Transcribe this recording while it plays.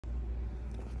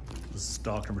This is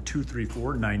stock number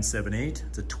 234978.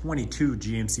 It's a 22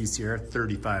 GMC Sierra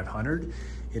 3500.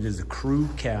 It is a crew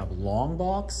cab long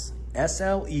box,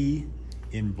 SLE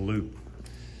in blue.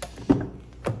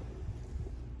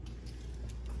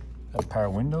 Has power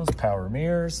windows, power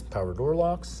mirrors, power door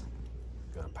locks.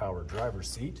 Got a power driver's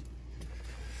seat.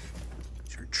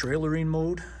 It's your trailering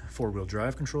mode, four-wheel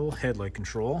drive control, headlight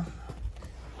control,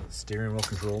 steering wheel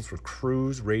controls for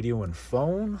cruise, radio, and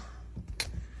phone.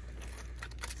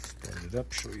 Start it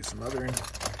up, show you some other.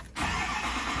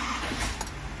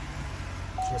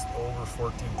 Just over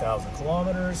 14,000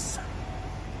 kilometers.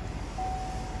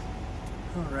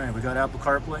 All right, we got Apple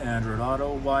CarPlay, Android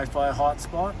Auto, Wi-Fi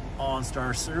hotspot,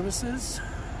 OnStar services,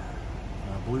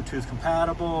 Bluetooth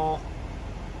compatible,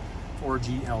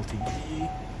 4G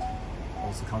LTE.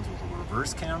 Also comes with a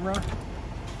reverse camera,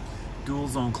 dual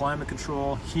zone climate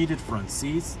control, heated front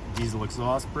seats, diesel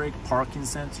exhaust brake, parking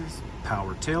sensors,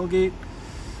 power tailgate,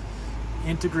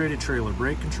 integrated trailer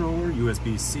brake controller,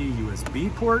 USB-C,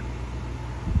 USB port.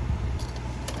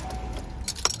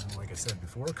 Like I said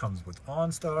before, it comes with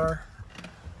OnStar.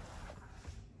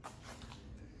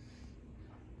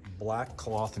 Black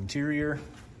cloth interior.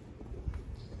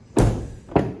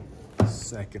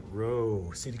 Second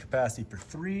row, seating capacity for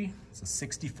 3. It's a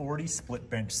 60/40 split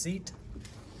bench seat.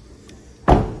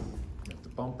 Got the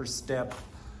bumper step,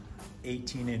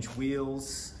 18-inch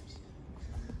wheels,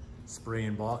 spray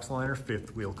and box liner,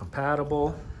 5th wheel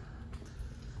compatible.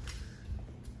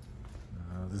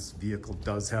 This vehicle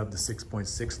does have the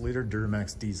 6.6 liter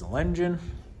Duramax diesel engine.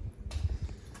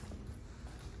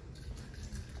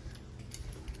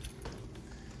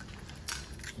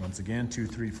 Once again,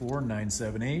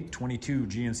 234978, 22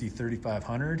 GMC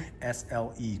 3500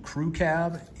 SLE crew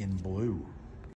cab in blue.